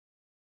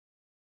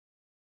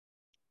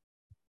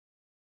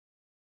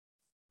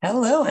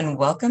Hello, and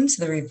welcome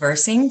to the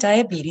Reversing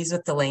Diabetes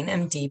with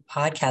DelaneMD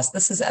podcast.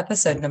 This is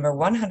episode number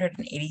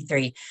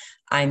 183.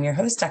 I'm your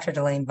host, Dr.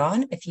 Delane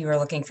Vaughn. If you are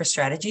looking for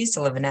strategies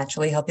to live a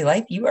naturally healthy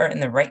life, you are in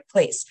the right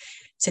place.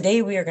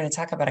 Today, we are going to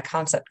talk about a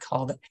concept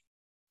called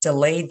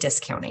delayed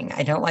discounting.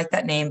 I don't like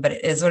that name, but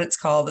it is what it's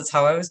called. It's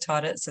how I was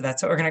taught it, so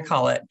that's what we're going to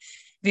call it.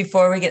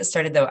 Before we get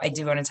started, though, I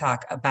do want to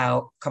talk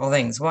about a couple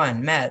things.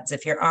 One, meds.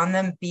 If you're on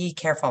them, be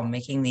careful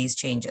making these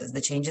changes.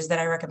 The changes that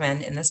I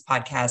recommend in this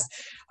podcast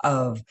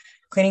of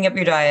cleaning up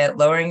your diet,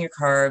 lowering your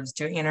carbs,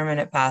 doing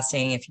intermittent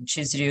fasting, if you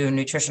choose to do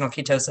nutritional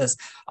ketosis,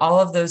 all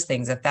of those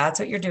things. If that's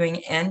what you're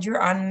doing and you're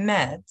on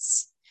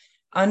meds,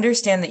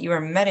 understand that you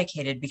are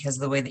medicated because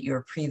of the way that you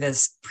were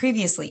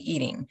previously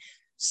eating.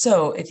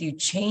 So if you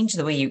change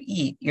the way you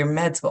eat, your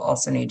meds will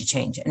also need to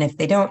change. And if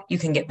they don't, you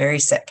can get very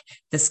sick.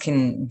 This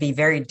can be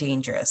very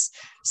dangerous.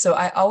 So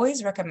I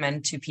always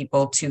recommend to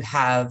people to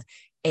have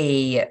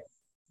a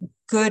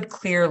good,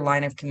 clear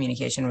line of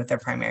communication with their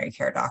primary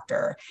care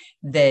doctor,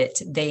 that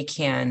they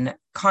can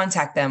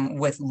contact them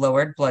with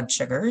lowered blood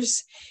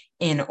sugars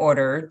in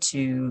order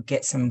to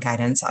get some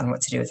guidance on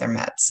what to do with their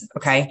meds.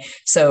 Okay.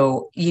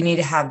 So you need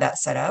to have that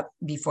set up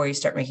before you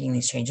start making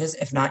these changes.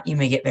 If not, you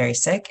may get very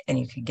sick and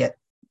you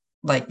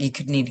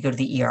could need to go to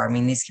the ER. I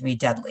mean, these can be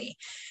deadly.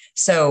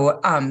 So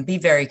be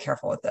very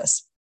careful with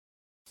this.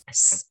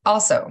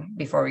 Also,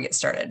 before we get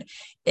started,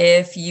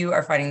 if you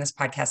are finding this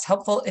podcast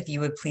helpful, if you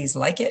would please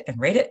like it and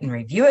rate it and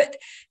review it,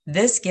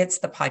 this gets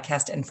the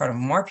podcast in front of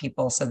more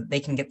people so that they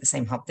can get the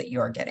same help that you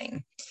are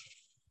getting.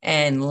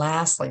 And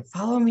lastly,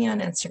 follow me on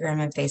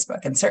Instagram and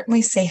Facebook, and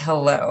certainly say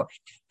hello.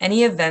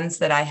 Any events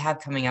that I have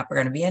coming up are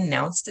going to be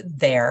announced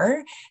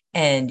there,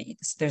 and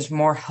there's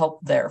more help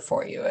there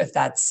for you if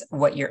that's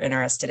what you're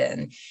interested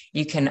in.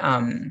 You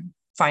can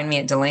find me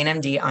at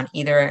DelaneMD on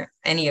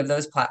any of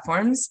those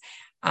platforms.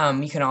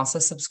 You can also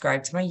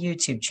subscribe to my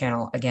YouTube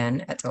channel,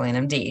 again, at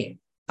DelaneMD.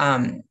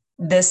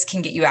 This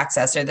can get you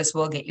access, or this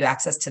will get you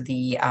access to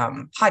the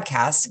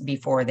podcast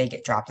before they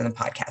get dropped in the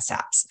podcast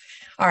apps.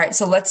 All right,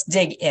 so let's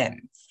dig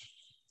in.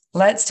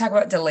 Let's talk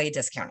about delayed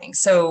discounting.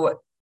 So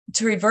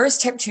to reverse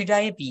type 2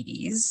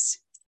 diabetes,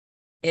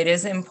 it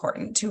is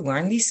important to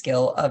learn the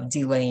skill of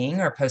delaying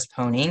or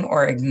postponing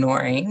or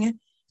ignoring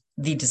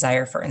the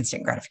desire for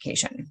instant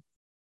gratification.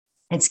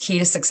 It's key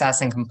to success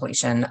and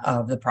completion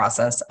of the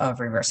process of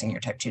reversing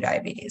your type 2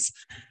 diabetes.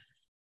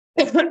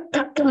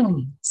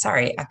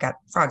 Sorry, I've got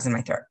frogs in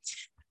my throat.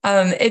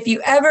 If you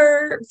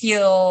ever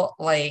feel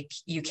like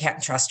you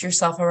can't trust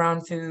yourself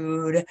around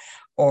food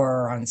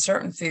or on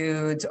certain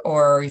foods,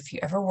 or if you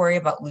ever worry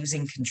about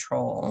losing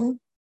control,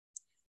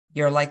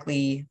 you're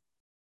likely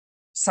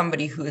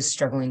somebody who is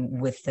struggling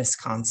with this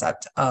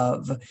concept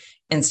of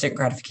instant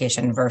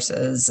gratification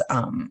versus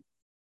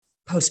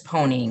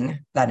postponing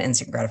that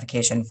instant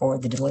gratification for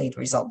the delayed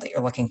result that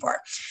you're looking for.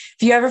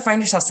 If you ever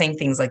find yourself saying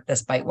things like,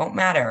 this bite won't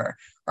matter,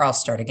 or I'll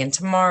start again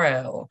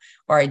tomorrow,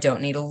 or I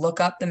don't need to look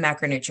up the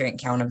macronutrient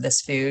count of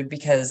this food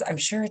because I'm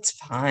sure it's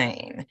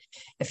fine.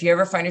 If you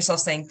ever find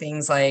yourself saying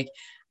things like,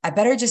 I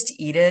better just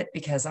eat it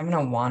because I'm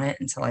going to want it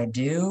until I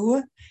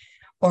do.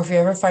 Or if you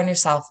ever find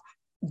yourself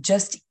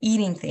just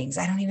eating things,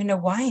 I don't even know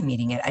why I'm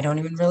eating it. I don't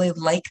even really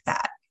like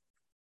that.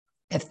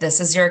 If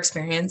this is your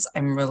experience,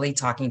 I'm really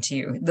talking to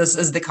you. This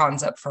is the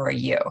concept for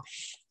you.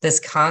 This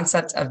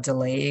concept of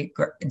delay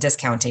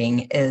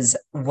discounting is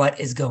what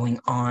is going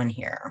on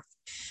here.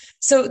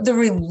 So the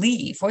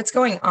relief, what's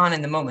going on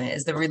in the moment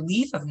is the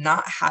relief of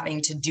not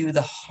having to do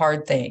the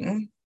hard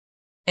thing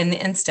in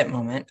the instant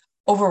moment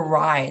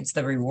overrides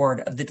the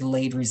reward of the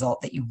delayed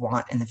result that you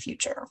want in the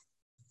future.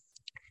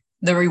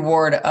 The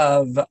reward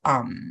of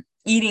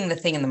eating the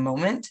thing in the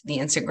moment, the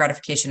instant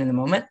gratification in the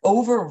moment,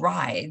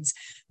 overrides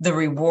the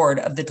reward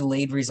of the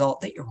delayed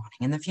result that you're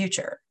wanting in the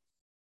future.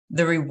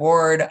 The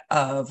reward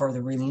of, or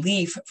the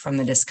relief from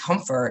the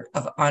discomfort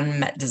of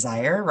unmet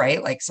desire,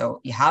 right? Like,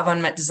 so you have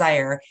unmet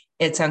desire,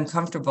 it's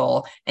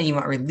uncomfortable, and you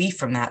want relief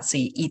from that. So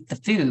you eat the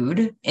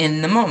food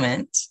in the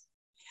moment.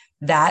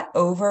 That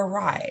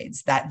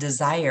overrides that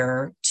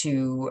desire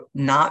to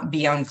not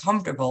be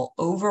uncomfortable,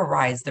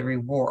 overrides the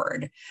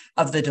reward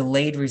of the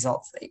delayed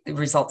result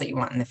that you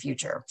want in the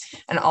future.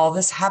 And all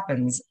this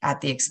happens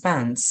at the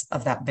expense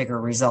of that bigger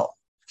result.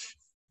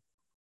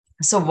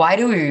 So why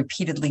do we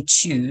repeatedly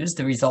choose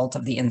the result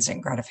of the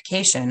instant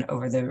gratification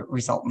over the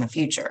result in the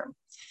future?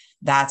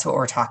 That's what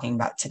we're talking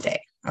about today.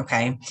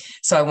 Okay.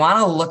 So I want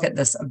to look at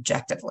this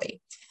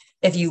objectively.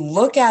 If you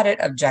look at it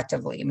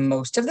objectively,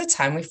 most of the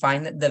time we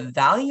find that the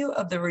value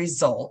of the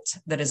result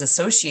that is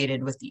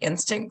associated with the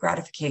instant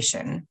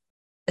gratification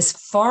is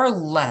far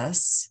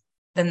less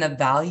than the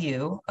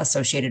value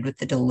associated with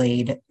the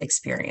delayed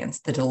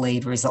experience, the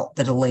delayed result,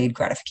 the delayed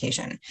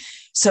gratification.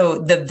 So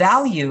the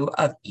value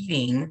of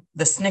eating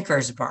the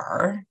Snickers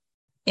bar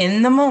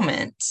in the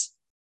moment,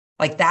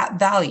 like that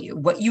value,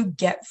 what you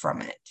get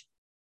from it,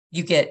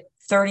 you get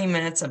 30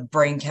 minutes of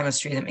brain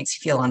chemistry that makes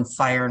you feel on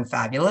fire and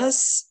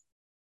fabulous.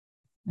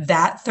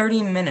 That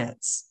 30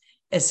 minutes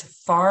is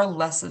far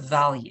less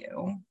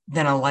value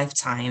than a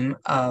lifetime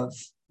of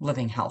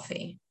living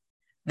healthy,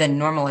 than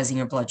normalizing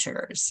your blood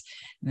sugars,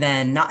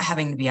 than not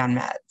having to be on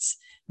meds,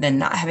 than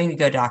not having to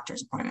go to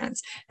doctor's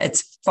appointments.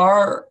 It's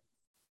far,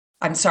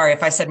 I'm sorry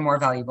if I said more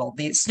valuable.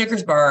 The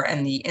Snickers bar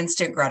and the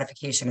instant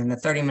gratification and the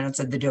 30 minutes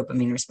of the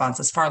dopamine response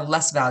is far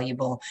less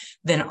valuable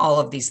than all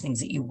of these things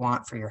that you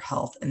want for your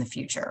health in the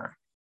future.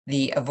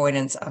 The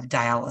avoidance of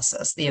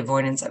dialysis, the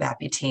avoidance of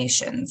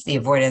amputations, the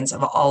avoidance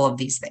of all of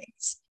these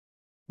things.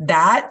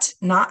 That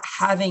not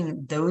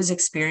having those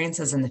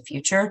experiences in the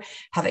future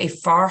have a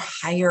far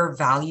higher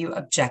value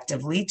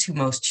objectively to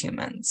most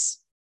humans.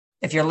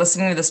 If you're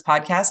listening to this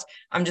podcast,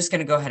 I'm just going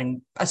to go ahead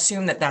and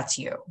assume that that's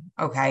you.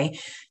 Okay.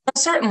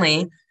 Now,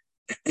 certainly,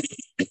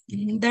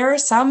 there are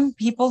some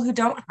people who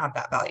don't have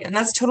that value, and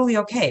that's totally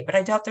okay, but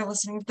I doubt they're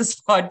listening to this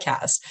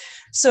podcast.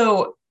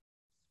 So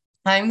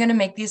I'm going to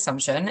make the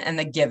assumption and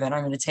the given,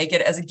 I'm going to take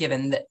it as a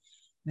given that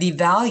the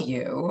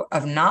value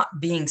of not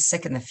being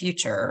sick in the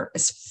future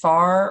is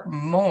far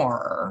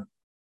more.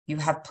 You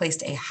have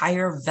placed a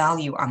higher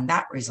value on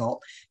that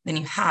result than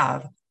you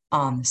have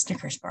on the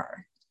Snickers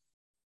bar.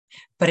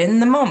 But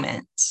in the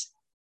moment,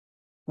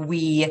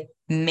 we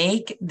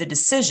make the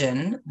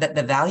decision that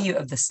the value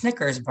of the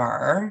Snickers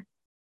bar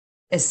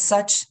is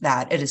such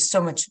that it is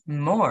so much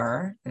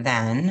more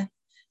than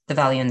the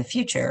value in the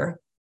future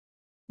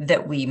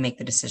that we make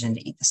the decision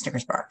to eat the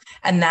Snickers bar.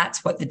 And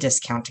that's what the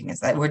discounting is,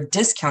 that we're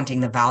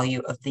discounting the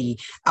value of the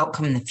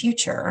outcome in the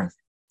future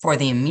for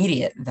the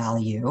immediate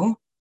value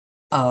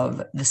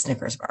of the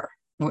Snickers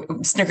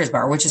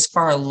bar, which is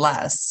far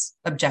less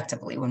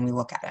objectively when we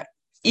look at it.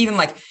 Even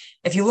like,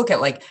 if you look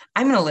at like,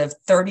 I'm going to live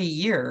 30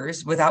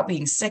 years without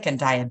being sick and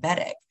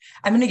diabetic.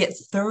 I'm going to get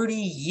 30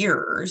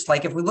 years.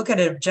 Like if we look at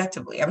it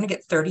objectively, I'm going to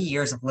get 30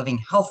 years of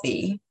living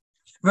healthy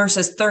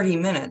versus 30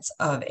 minutes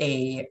of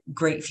a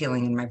great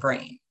feeling in my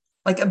brain.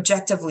 Like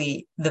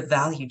objectively, the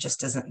value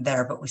just isn't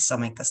there, but we still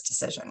make this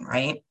decision,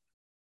 right?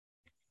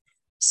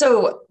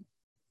 So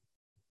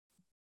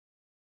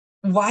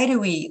why do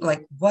we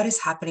what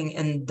is happening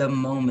in the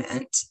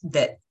moment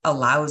that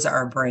allows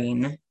our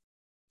brain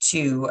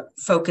to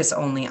focus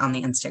only on the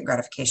instant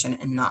gratification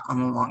and not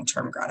on the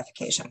long-term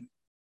gratification?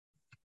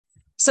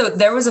 So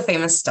there was a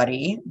famous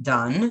study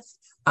done.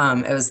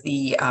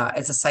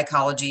 It's a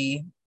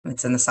psychology,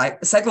 it's in the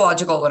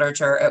psychological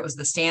literature. It was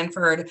the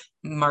Stanford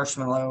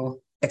Marshmallow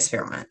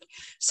Experiment.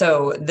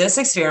 So this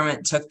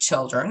experiment took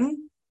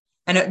children,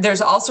 and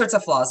there's all sorts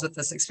of flaws with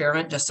this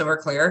experiment, just so we're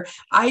clear.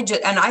 I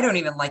don't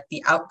even like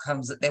the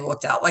outcomes that they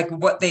looked at, like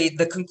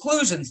the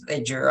conclusions that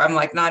they drew. I'm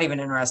like not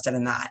even interested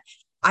in that.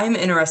 I'm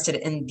interested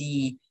in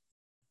the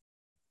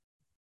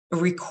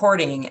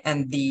recording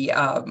and the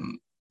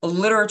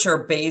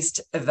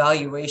literature-based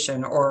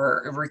evaluation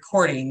or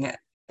recording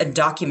and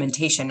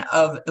documentation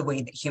of the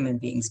way that human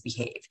beings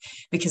behave,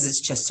 because it's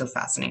just so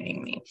fascinating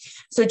to me.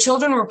 So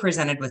children were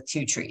presented with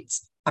two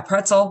treats, a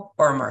pretzel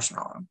or a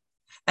marshmallow.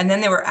 And then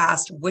they were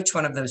asked which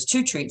one of those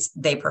two treats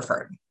they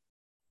preferred.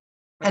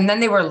 And then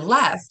they were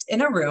left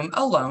in a room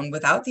alone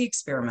without the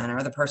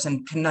experimenter, the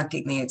person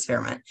conducting the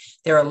experiment.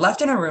 They were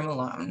left in a room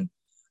alone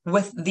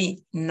with the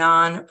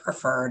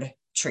non-preferred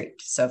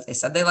treat. So if they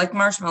said they liked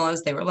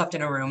marshmallows, they were left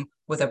in a room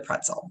with a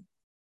pretzel.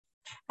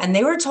 And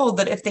they were told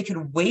that if they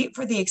could wait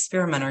for the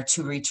experimenter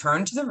to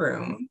return to the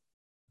room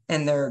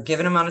in their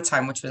given amount of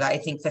time, which was, I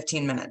think,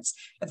 15 minutes,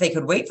 if they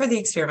could wait for the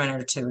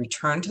experimenter to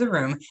return to the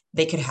room,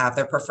 they could have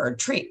their preferred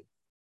treat.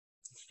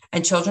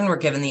 And children were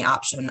given the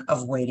option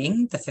of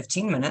waiting the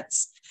 15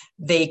 minutes.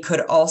 They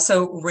could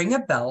also ring a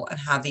bell and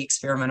have the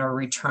experimenter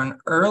return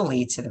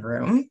early to the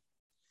room,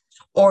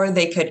 or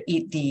they could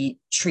eat the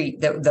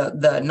treat,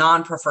 the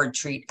non-preferred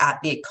treat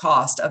at the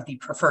cost of the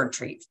preferred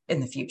treat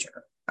in the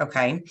future.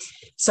 Okay.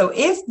 So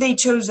if they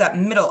chose that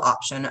middle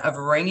option of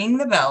ringing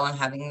the bell and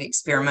having the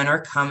experimenter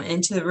come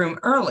into the room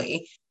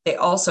early, they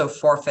also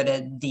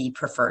forfeited the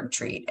preferred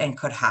treat and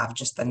could have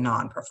just the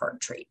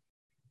non-preferred treat.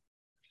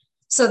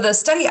 So the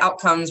study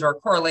outcomes were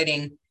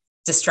correlating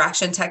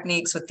distraction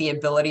techniques with the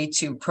ability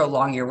to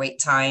prolong your wait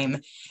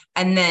time.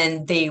 And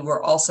then they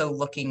were also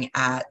looking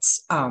at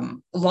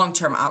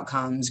long-term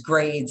outcomes,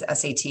 grades,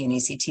 SAT and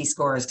ACT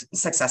scores,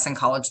 success in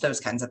college,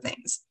 those kinds of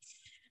things.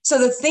 So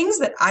the things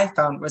that I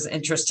found was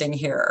interesting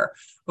here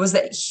was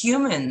that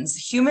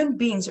human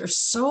beings are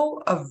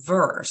so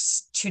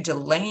averse to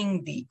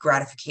delaying the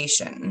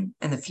gratification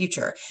in the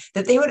future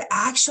that they would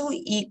actually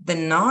eat the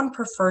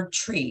non-preferred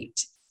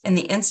treat and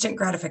the instant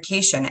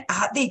gratification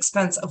at the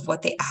expense of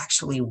what they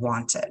actually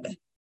wanted,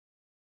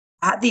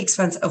 at the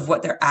expense of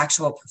what their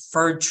actual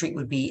preferred treat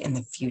would be in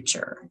the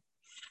future.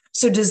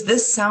 So does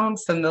this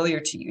sound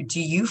familiar to you?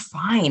 Do you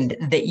find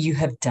that you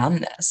have done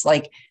this?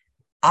 Like,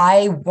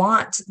 I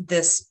want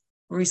this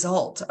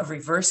result of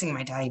reversing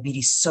my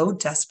diabetes so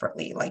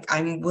desperately. Like,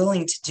 I'm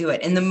willing to do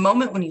it. In the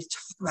moment when you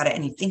talk about it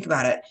and you think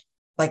about it,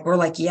 like, we're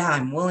like, yeah,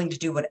 I'm willing to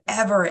do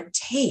whatever it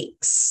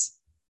takes.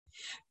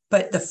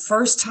 But the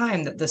first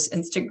time that this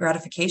instant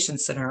gratification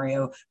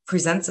scenario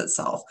presents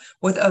itself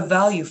with a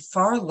value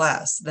far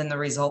less than the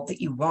result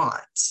that you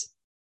want,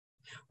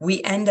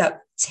 we end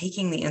up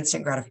taking the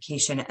instant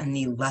gratification and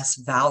the less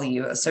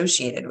value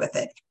associated with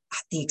it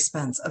at the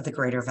expense of the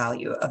greater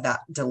value of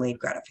that delayed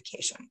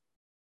gratification.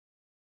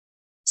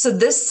 So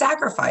this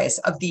sacrifice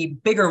of the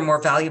bigger,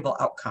 more valuable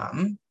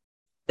outcome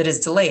that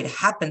is delayed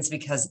happens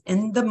because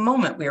in the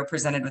moment we are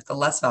presented with the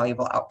less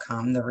valuable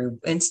outcome, the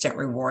instant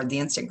reward, the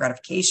instant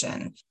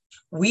gratification,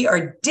 we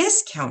are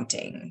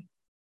discounting.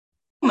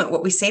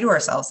 What we say to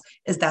ourselves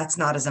is that's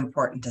not as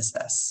important as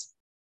this.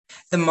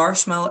 The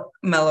marshmallow,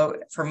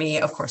 for me,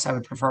 of course, I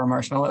would prefer a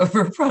marshmallow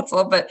over a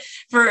pretzel, but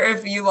for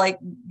if you like,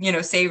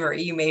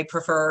 savory, you may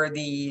prefer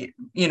the,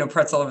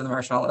 pretzel over the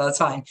marshmallow. That's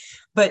fine.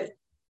 But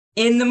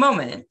in the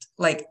moment,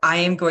 like I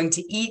am going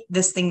to eat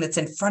this thing that's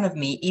in front of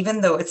me,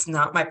 even though it's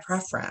not my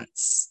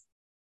preference,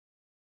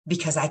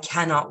 because I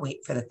cannot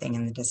wait for the thing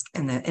in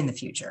the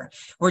future.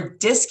 We're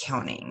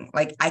discounting,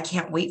 like I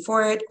can't wait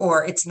for it,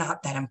 or it's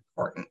not that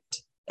important.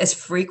 Is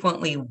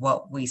frequently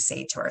what we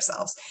say to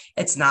ourselves.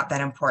 It's not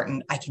that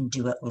important. I can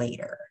do it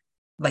later.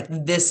 Like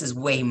this is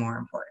way more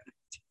important.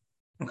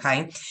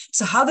 Okay.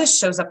 So how this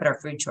shows up in our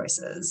food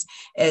choices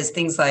is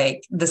things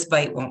like this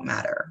bite won't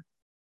matter.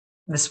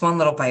 This one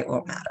little bite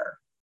won't matter.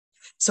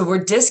 So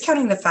we're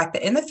discounting the fact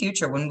that in the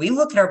future, when we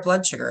look at our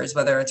blood sugars,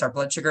 whether it's our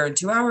blood sugar in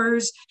 2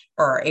 hours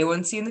or our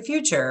A1C in the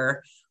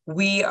future,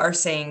 we are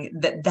saying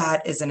that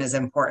that isn't as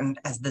important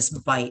as this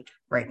bite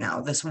right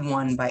now, this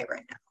one bite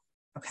right now.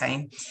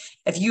 Okay.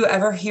 If you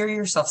ever hear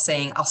yourself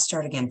saying, I'll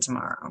start again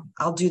tomorrow,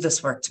 I'll do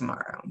this work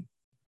tomorrow,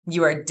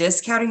 you are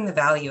discounting the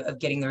value of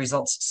getting the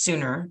results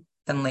sooner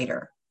than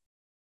later,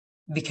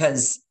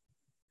 because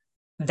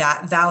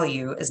that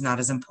value is not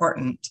as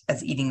important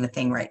as eating the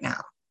thing right now.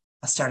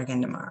 I'll start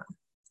again tomorrow.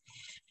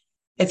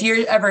 If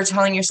you're ever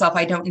telling yourself,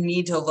 I don't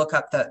need to look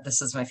up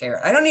this is my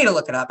favorite. I don't need to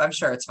look it up. I'm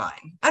sure it's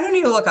fine. I don't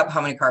need to look up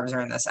how many carbs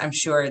are in this. I'm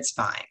sure it's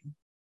fine.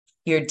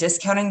 You're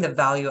discounting the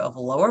value of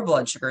lower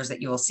blood sugars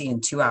that you will see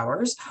in 2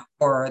 hours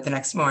or the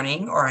next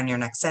morning or on your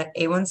next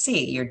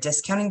A1C. You're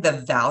discounting the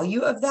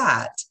value of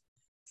that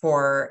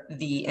for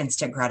the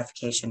instant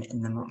gratification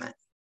in the moment.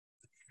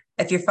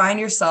 If you find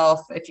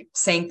yourself, if you're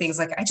saying things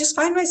like, I just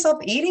find myself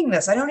eating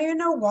this, I don't even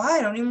know why,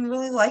 I don't even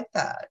really like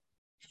that.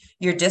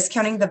 You're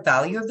discounting the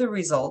value of the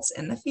results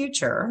in the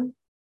future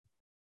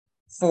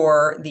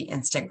for the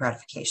instant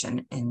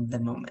gratification in the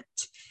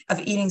moment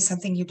of eating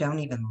something you don't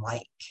even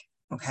like.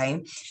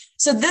 Okay.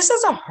 So this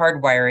is a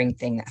hardwiring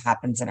thing that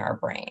happens in our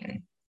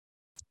brain.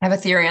 I have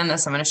a theory on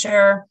this I'm going to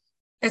share.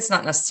 It's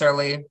not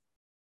necessarily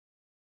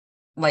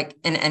like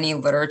in any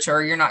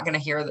literature. You're not going to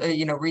hear,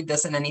 read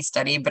this in any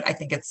study, but I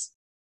think it's,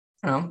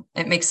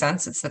 it makes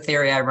sense. It's the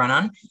theory I run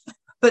on.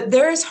 But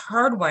there is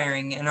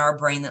hardwiring in our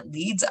brain that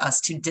leads us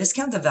to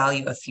discount the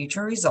value of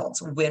future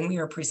results when we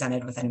are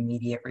presented with an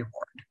immediate reward.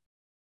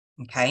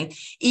 Okay,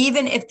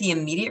 even if the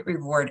immediate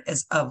reward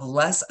is of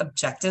less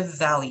objective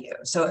value,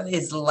 so it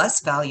is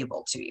less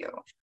valuable to you.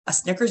 A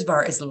Snickers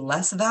bar is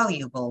less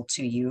valuable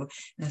to you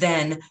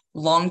than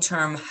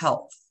long-term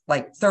health,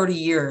 like 30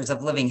 years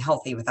of living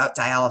healthy without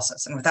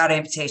dialysis and without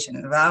amputation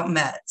and without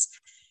meds.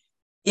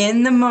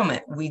 In the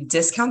moment, we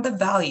discount the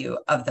value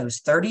of those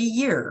 30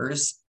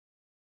 years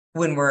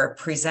when we're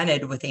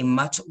presented with a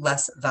much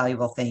less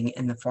valuable thing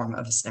in the form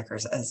of a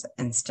Snickers as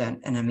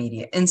instant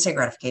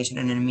gratification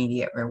and an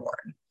immediate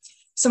reward.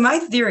 So my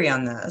theory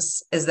on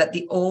this is that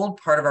the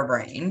old part of our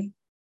brain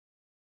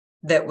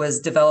that was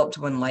developed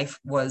when life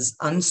was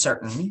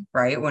uncertain,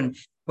 right? When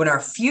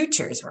our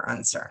futures were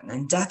uncertain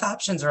and death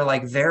options were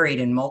like varied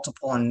and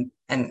multiple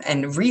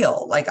and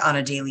real, like on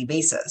a daily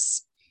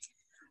basis.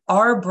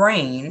 Our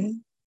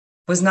brain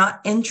was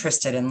not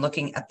interested in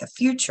looking at the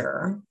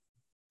future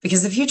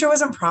because the future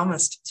wasn't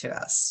promised to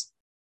us,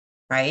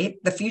 right?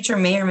 The future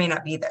may or may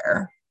not be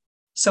there.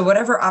 So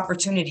whatever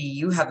opportunity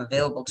you have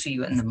available to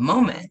you in the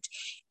moment,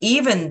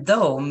 even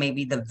though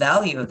maybe the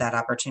value of that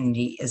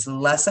opportunity is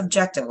less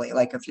objectively,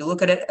 like if you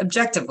look at it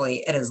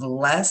objectively, it is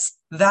less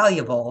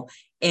valuable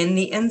in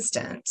the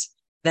instant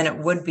than it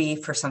would be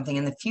for something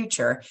in the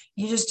future.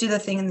 You just do the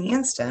thing in the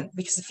instant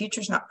because the future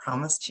is not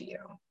promised to you.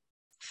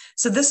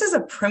 So this is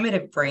a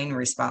primitive brain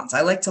response.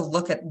 I like to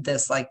look at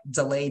this like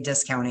delay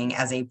discounting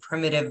as a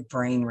primitive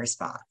brain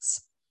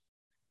response.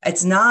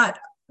 It's not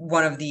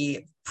one of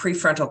the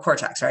prefrontal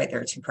cortex, right? There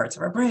are two parts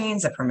of our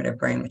brains, the primitive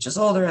brain, which is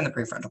older, and the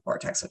prefrontal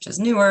cortex, which is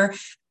newer.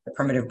 The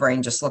primitive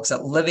brain just looks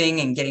at living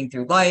and getting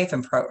through life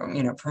and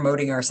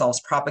promoting ourselves,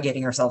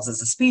 propagating ourselves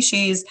as a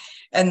species.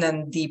 And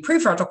then the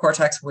prefrontal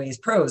cortex weighs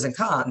pros and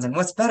cons and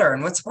what's better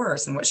and what's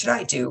worse and what should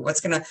I do?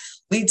 What's going to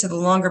lead to the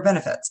longer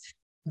benefits?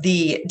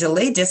 The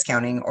delay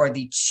discounting or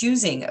the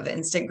choosing of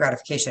instant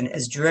gratification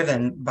is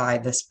driven by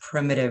this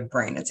primitive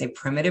brain. It's a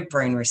primitive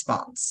brain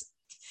response.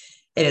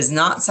 It is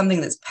not something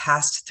that's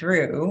passed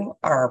through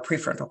our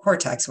prefrontal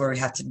cortex where we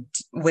have to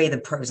weigh the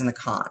pros and the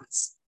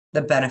cons,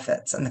 the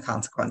benefits and the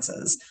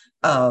consequences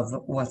of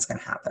what's going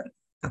to happen.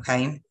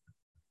 Okay.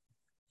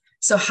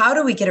 So how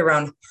do we get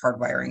around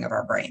hardwiring of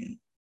our brain,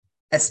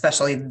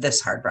 especially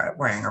this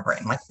hardwiring of our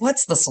brain? Like,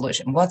 what's the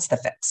solution? What's the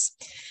fix?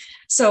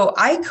 So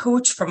I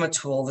coach from a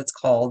tool that's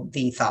called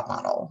the Thought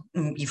Model.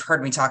 You've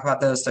heard me talk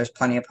about those. There's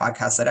plenty of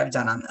podcasts that I've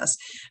done on this,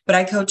 but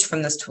I coach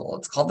from this tool.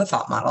 It's called the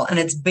Thought Model, and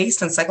it's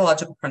based on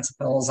psychological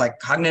principles like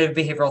cognitive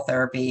behavioral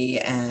therapy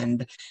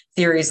and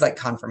theories like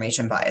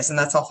confirmation bias, and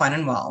that's all fine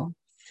and well.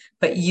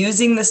 But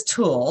using this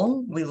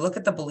tool, we look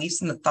at the beliefs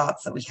and the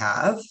thoughts that we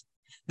have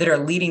that are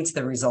leading to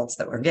the results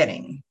that we're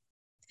getting.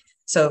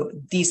 So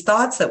these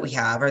thoughts that we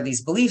have, or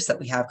these beliefs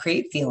that we have,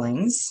 create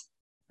feelings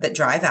that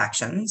drive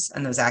actions,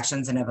 and those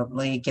actions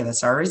inevitably give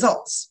us our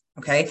results.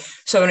 Okay.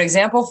 So an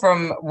example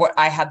from what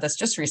I had this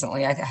just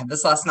recently, I had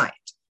this last night.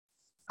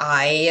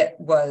 I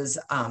was,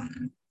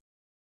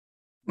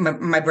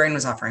 my brain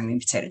was offering me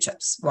potato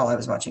chips while I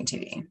was watching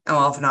TV. And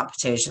well, if not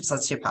potato chips,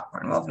 let's do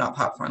popcorn. Well, if not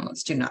popcorn,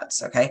 let's do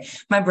nuts. Okay.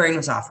 My brain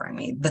was offering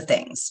me the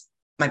things,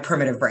 my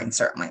primitive brain,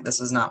 certainly. This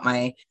was not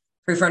my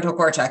prefrontal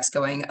cortex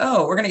going,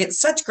 oh, we're going to get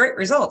such great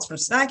results from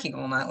snacking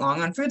all night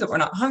long on food that we're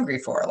not hungry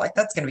for. Like,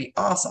 that's going to be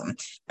awesome.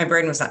 My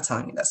brain was not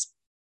telling me this.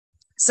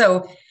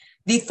 So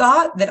the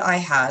thought that I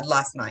had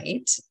last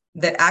night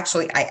that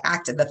actually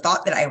the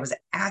thought that I was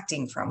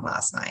acting from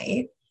last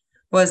night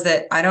was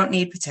that I don't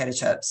need potato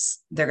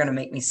chips. They're going to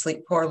make me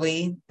sleep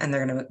poorly, and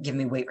they're going to give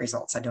me weight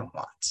results I don't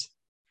want.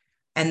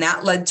 And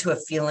that led to a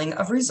feeling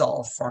of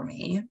resolve for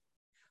me,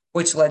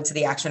 which led to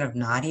the action of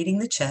not eating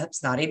the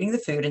chips, not eating the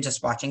food, and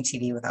just watching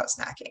TV without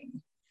snacking.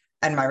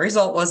 And my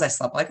result was I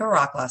slept like a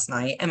rock last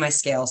night, and my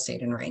scale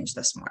stayed in range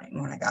this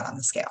morning when I got on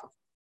the scale.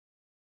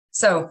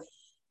 So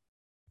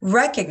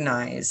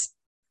recognize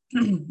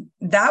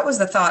that was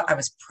the thought I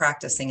was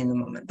practicing in the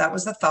moment. That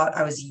was the thought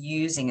I was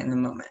using in the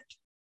moment.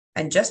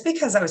 And just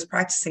because I was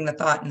practicing the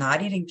thought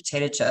not eating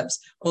potato chips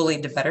will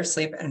lead to better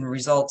sleep and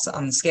results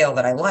on the scale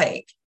that I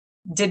like,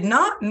 did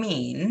not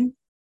mean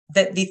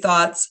that the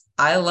thoughts,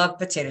 I love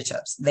potato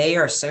chips, they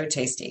are so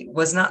tasty,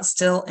 was not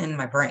still in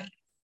my brain.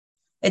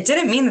 It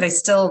didn't mean that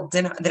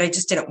I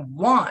just didn't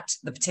want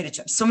the potato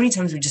chips. So many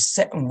times we just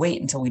sit and wait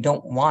until we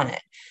don't want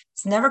it.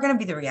 It's never going to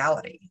be the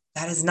reality.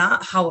 That is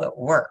not how it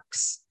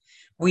works.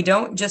 We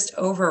don't just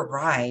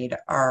override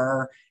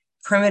our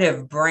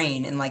primitive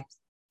brain and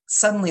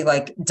suddenly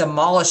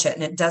demolish it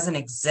and it doesn't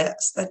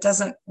exist.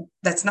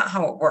 That's not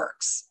how it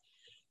works.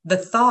 The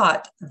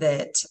thought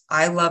that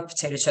I love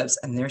potato chips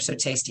and they're so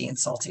tasty and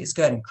salty is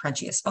good and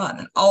crunchy is fun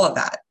and all of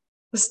that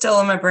was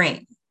still in my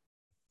brain.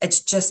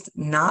 It's just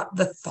not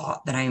the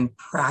thought that I am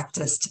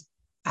practiced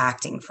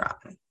acting from.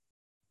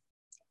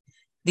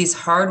 These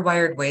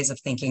hardwired ways of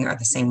thinking are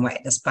the same way.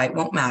 This bite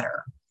won't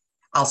matter.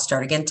 I'll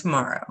start again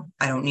tomorrow.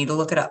 I don't need to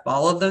look it up.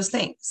 All of those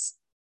things.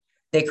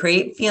 They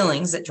create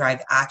feelings that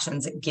drive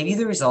actions that give you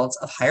the results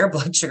of higher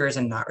blood sugars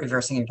and not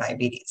reversing your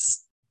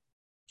diabetes.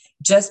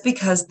 Just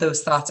because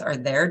those thoughts are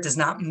there does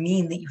not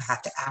mean that you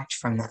have to act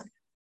from them.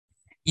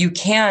 You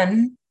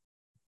can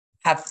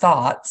have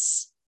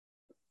thoughts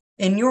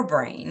in your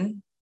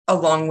brain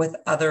along with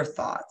other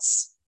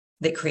thoughts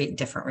that create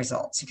different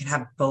results. You can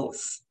have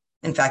both.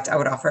 In fact, I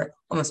would offer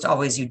almost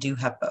always you do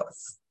have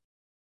both,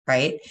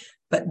 right?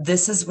 But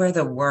this is where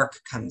the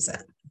work comes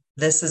in.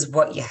 This is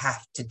what you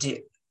have to do.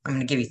 I'm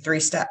going to give you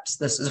 3 steps.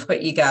 This is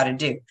what you got to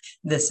do.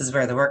 This is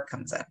where the work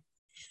comes in.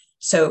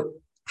 So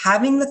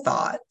having the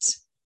thought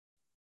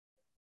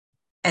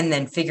and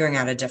then figuring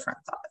out a different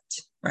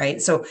thought,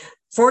 right? So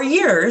for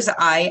years,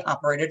 I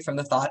operated from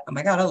the thought, oh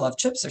my God, I love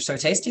chips. They're so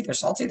tasty. They're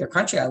salty. They're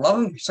crunchy. I love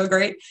them. They're so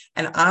great.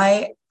 And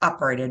I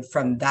operated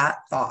from that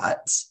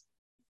thought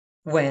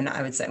when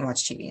I would sit and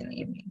watch TV in the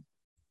evening,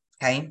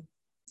 okay?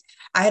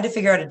 I had to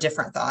figure out a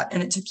different thought,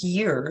 and it took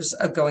years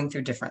of going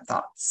through different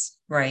thoughts,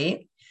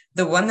 right?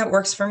 The one that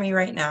works for me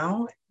right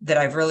now that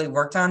I've really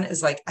worked on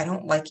is I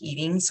don't like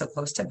eating so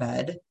close to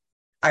bed.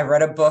 I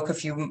read a book a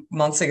few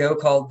months ago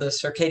called The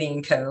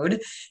Circadian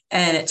Code,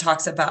 and it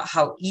talks about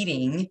how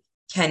eating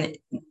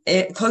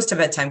close to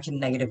bedtime can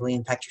negatively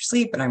impact your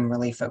sleep. And I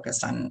really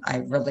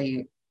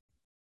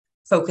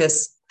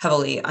focus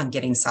heavily on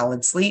getting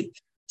solid sleep.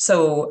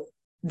 So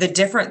the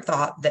different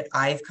thought that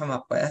I've come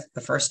up with,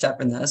 the first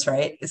step in this,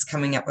 right, is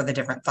coming up with a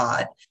different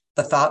thought.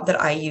 The thought that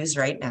I use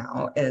right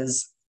now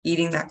is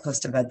eating that close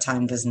to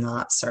bedtime does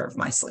not serve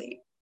my sleep.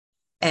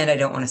 And I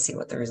don't want to see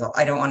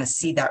I don't want to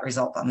see that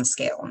result on the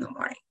scale in the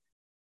morning,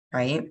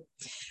 right?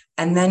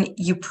 And then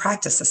you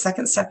practice. The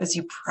second step is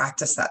you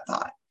practice that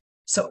thought.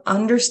 So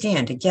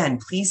understand, again,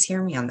 please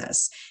hear me on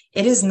this.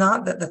 It is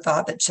not that the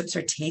thought that chips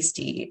are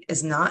tasty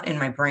is not in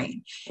my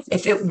brain.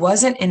 If it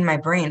wasn't in my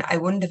brain, I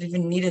wouldn't have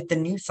even needed the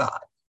new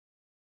thought,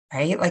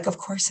 right? Of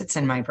course it's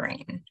in my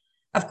brain.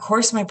 Of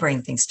course my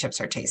brain thinks chips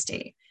are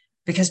tasty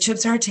because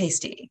chips are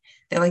tasty.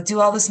 They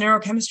do all this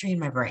neurochemistry in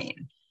my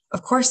brain.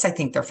 Of course I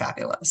think they're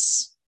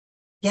fabulous.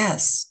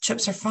 Yes,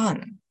 chips are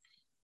fun,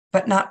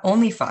 but not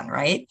only fun,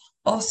 right?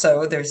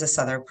 Also, there's this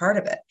other part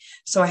of it.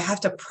 So I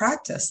have to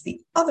practice the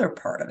other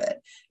part of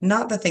it,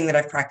 not the thing that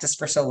I've practiced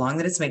for so long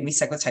that it's made me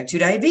sick with type 2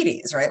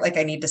 diabetes, right?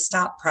 I need to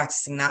stop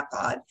practicing that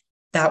thought.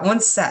 That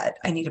one's set.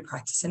 I need to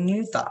practice a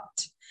new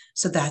thought.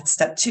 So that's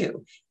step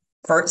 2.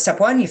 For step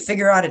 1, you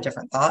figure out a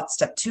different thought.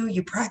 Step 2,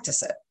 you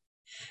practice it.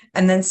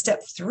 And then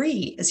step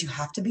 3 is you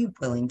have to be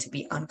willing to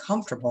be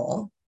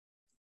uncomfortable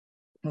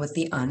with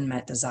the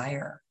unmet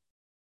desire.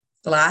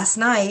 Last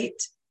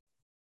night,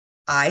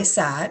 I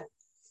sat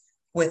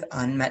with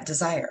unmet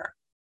desire.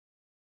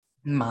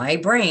 My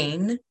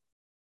brain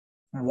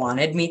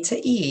wanted me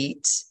to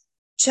eat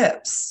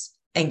chips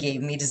and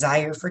gave me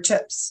desire for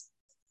chips.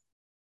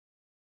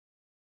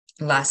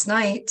 Last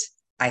night,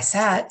 I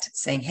sat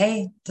saying,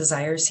 hey,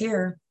 desire's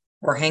here.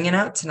 We're hanging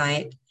out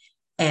tonight,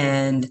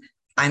 and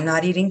I'm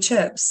not eating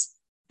chips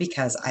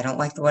because I don't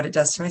like what it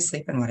does to my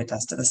sleep and what it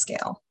does to the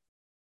scale.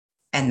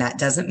 And that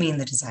doesn't mean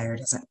the desire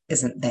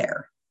isn't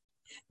there.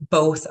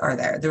 Both are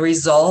there. The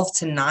resolve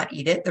to not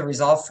eat it, the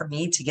resolve for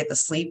me to get the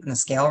sleep and the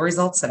scale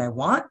results that I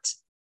want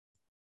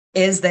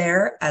is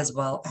there, as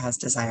well as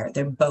desire.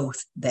 They're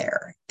both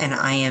there. And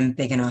I am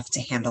big enough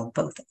to handle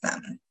both of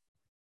them.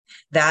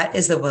 That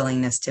is the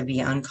willingness to be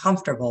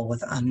uncomfortable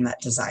with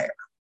unmet desire.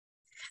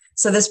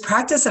 So this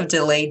practice of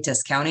delayed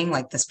discounting,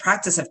 like this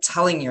practice of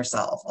telling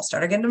yourself, I'll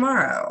start again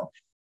tomorrow.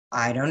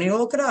 I don't need to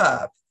look it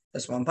up.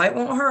 This one bite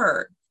won't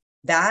hurt.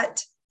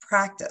 That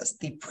practice,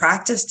 the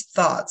practiced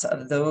thoughts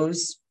of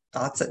those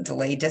thoughts that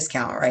delay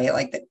discount, right?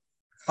 Like that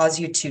cause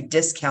you to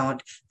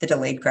discount the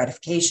delayed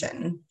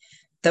gratification.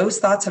 Those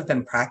thoughts have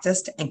been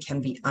practiced and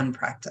can be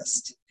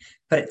unpracticed,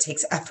 but it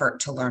takes effort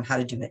to learn how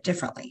to do it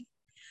differently.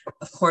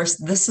 Of course,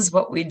 this is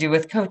what we do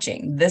with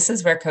coaching. This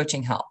is where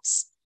coaching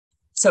helps.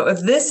 So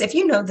if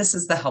you know this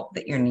is the help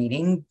that you're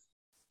needing,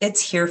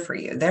 it's here for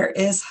you. There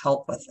is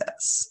help with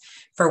this.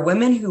 For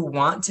women who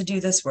want to do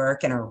this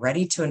work and are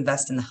ready to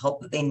invest in the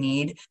help that they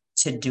need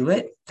to do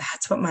it,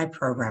 that's what my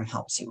program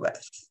helps you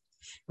with.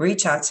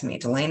 Reach out to me,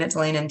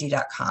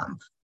 Delane@DelaneMD.com.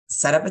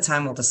 Set up a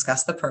time, we'll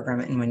discuss the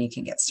program and when you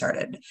can get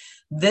started.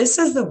 This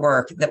is the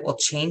work that will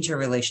change your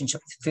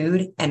relationship with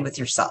food and with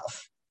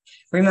yourself.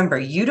 Remember,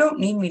 you don't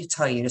need me to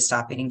tell you to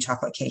stop eating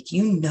chocolate cake.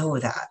 You know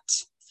that.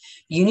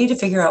 You need to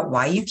figure out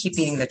why you keep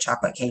eating the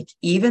chocolate cake,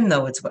 even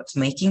though it's what's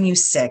making you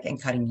sick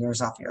and cutting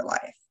years off your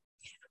life.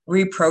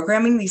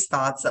 Reprogramming these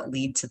thoughts that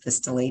lead to this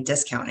delayed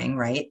discounting,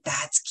 right?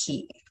 That's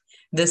key.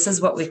 This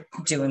is what we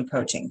do in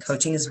coaching.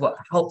 Coaching is what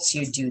helps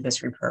you do this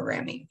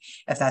reprogramming.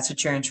 If that's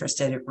what you're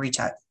interested in, reach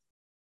out.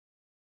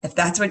 If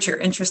that's what you're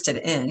interested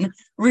in,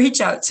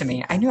 reach out to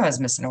me. I knew I was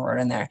missing a word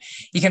in there.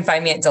 You can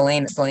find me at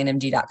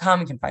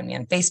DelaneMD.com. You can find me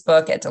on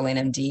Facebook at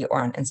DelaneMD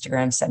or on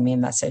Instagram. Send me a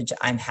message.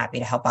 I'm happy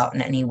to help out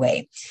in any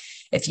way.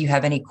 If you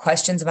have any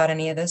questions about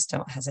any of this,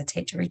 don't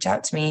hesitate to reach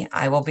out to me.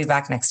 I will be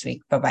back next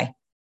week. Bye-bye.